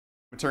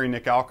Attorney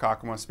Nick Alcock.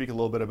 I want to speak a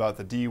little bit about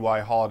the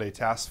DUI holiday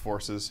task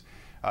forces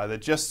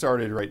that just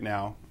started right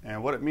now.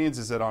 And what it means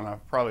is that on a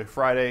probably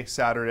Friday,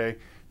 Saturday,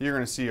 you're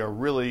going to see a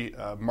really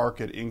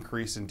marked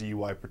increase in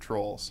DUI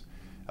patrols.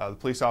 The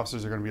police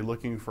officers are going to be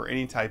looking for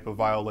any type of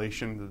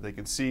violation that they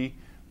can see,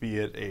 be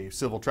it a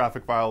civil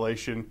traffic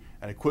violation,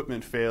 an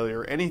equipment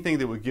failure, anything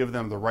that would give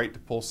them the right to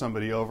pull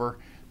somebody over.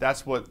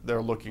 That's what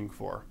they're looking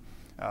for.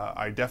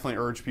 I definitely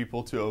urge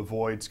people to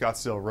avoid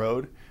Scottsdale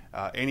Road,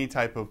 any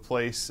type of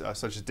place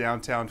such as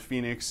downtown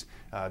Phoenix,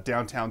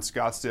 downtown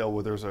Scottsdale,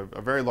 where there's a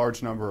very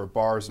large number of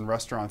bars and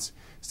restaurants.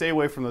 Stay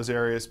away from those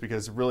areas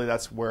because really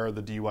that's where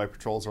the DUI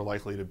patrols are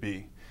likely to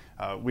be.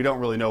 We don't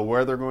really know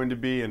where they're going to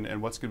be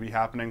and what's going to be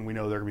happening. We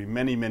know there are going to be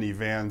many, many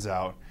vans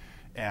out,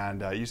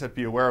 and you just have to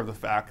be aware of the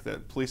fact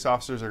that police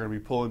officers are going to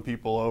be pulling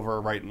people over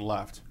right and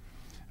left.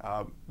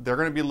 They're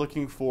going to be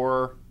looking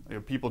for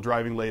people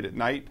driving late at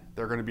night.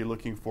 They're going to be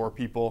looking for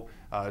people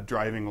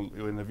driving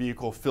in a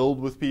vehicle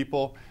filled with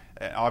people.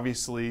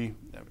 Obviously,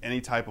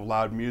 any type of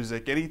loud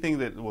music, anything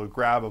that will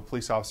grab a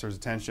police officer's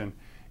attention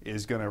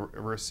is going to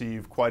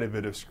receive quite a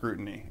bit of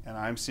scrutiny. And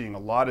I'm seeing a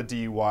lot of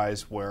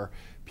DUIs where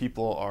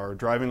people are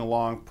driving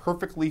along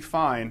perfectly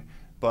fine,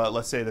 but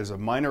let's say there's a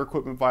minor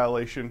equipment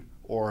violation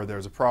or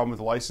there's a problem with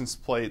the license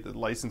plate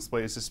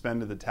is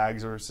suspended, the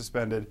tags are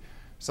suspended,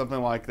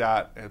 something like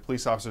that, a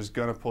police officer is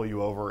going to pull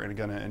you over and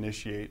going to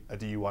initiate a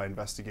DUI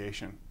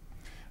investigation.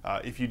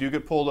 If you do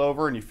get pulled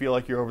over and you feel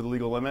like you're over the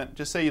legal limit,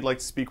 just say you'd like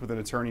to speak with an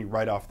attorney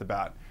right off the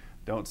bat.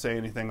 Don't say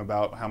anything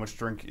about how much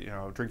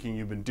drinking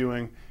you've been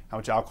doing, how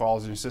much alcohol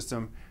is in your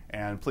system,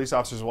 and police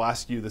officers will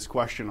ask you this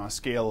question on a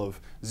scale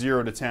of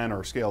 0 to 10 or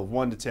a scale of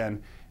 1 to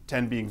 10,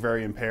 10 being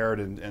very impaired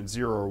and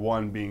 0 or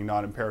 1 being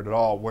not impaired at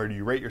all. Where do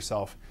you rate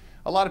yourself?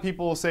 A lot of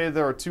people will say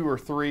there are 2 or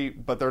 3,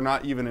 but they're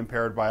not even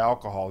impaired by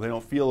alcohol. They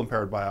don't feel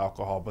impaired by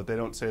alcohol, but they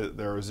don't say that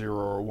they're a 0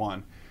 or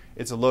 1.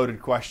 It's a loaded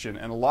question,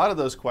 and a lot of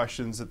those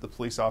questions that the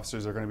police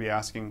officers are going to be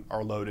asking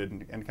are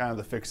loaded and kind of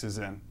the fix is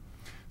in.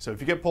 So if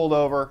you get pulled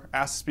over,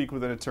 ask to speak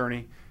with an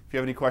attorney. If you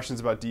have any questions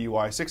about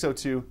DUI,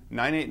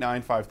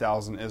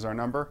 602-989-5000 is our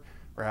number.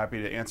 We're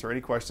happy to answer any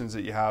questions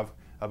that you have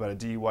about a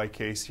DUI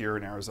case here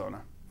in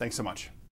Arizona. Thanks so much.